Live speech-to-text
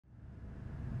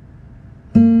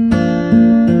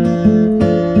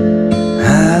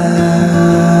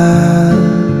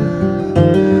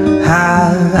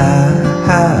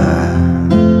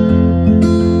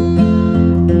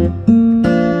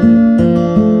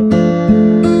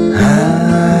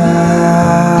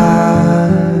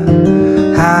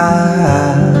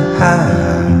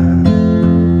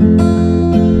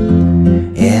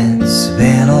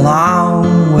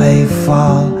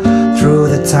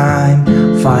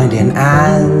finding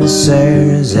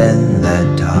answers in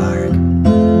the dark.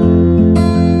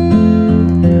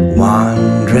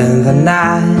 Wandering the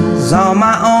nights on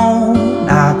my own,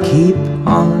 I'll keep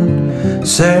on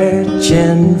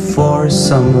searching for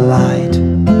some light.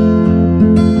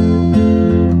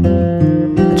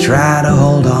 I try to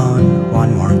hold on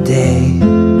one more day.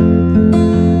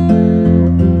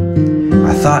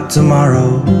 I thought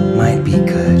tomorrow might be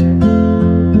good.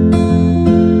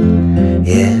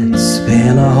 It's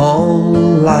been a whole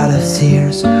lot of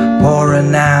tears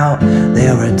pouring out.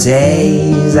 There were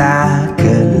days I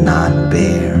could not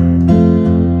bear.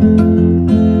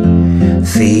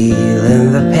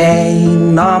 Feeling the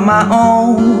pain on my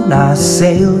own, I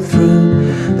sailed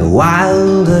through the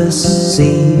wildest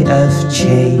sea of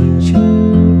change.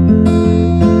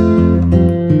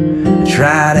 I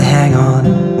try to hang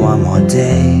on one more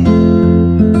day.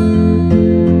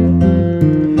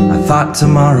 I thought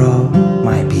tomorrow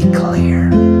might be clear.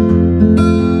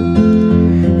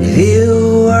 If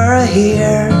you were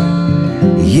here,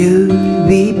 you'd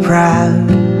be proud.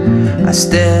 I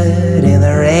stood in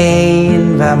the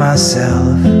rain by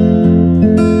myself.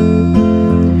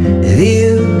 If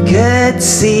you could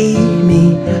see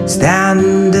me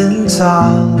standing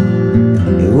tall,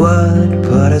 it would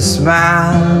put a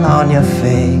smile on your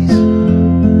face.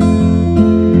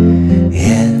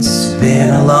 It's been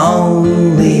a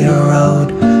lonely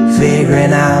road,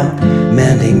 figuring out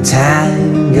mending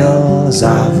tangles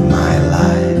of my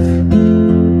life.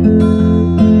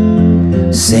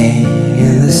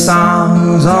 Singing the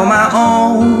songs on my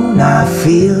own, I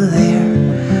feel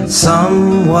they're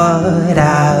somewhat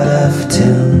out of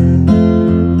tune.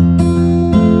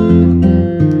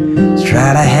 Let's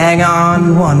try to hang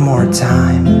on one more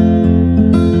time.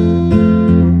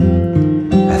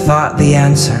 I thought the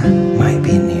answer might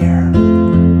be near.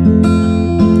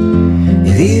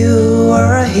 If you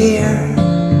were here,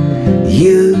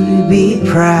 you'd be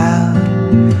proud.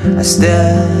 I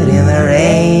stood in the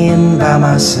rain by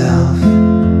myself.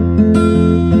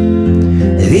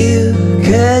 If you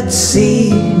could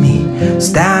see me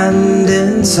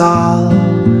standing tall,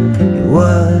 it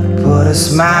would put a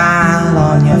smile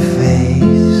on your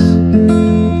face.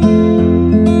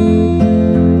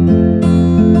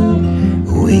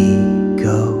 We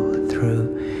go through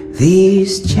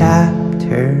these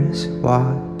chapters,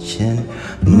 watching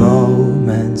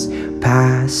moments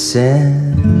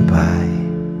passing by,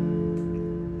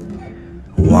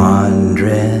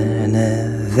 wondering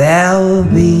if there'll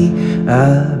be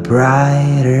a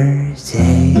brighter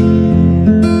day.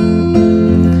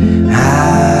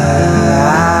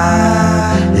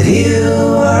 If you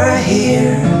were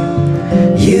here,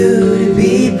 you'd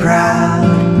be proud.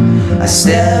 I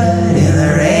stood in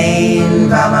the rain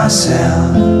by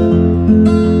myself.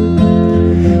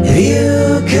 If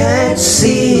you could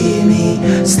see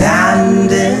me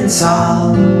standing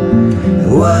tall, it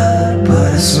would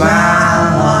put a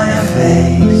smile on your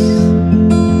face.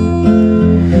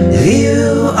 If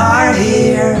you are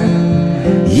here,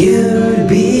 you'd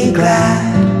be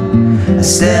glad. I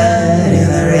stood in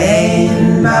the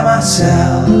rain by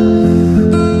myself.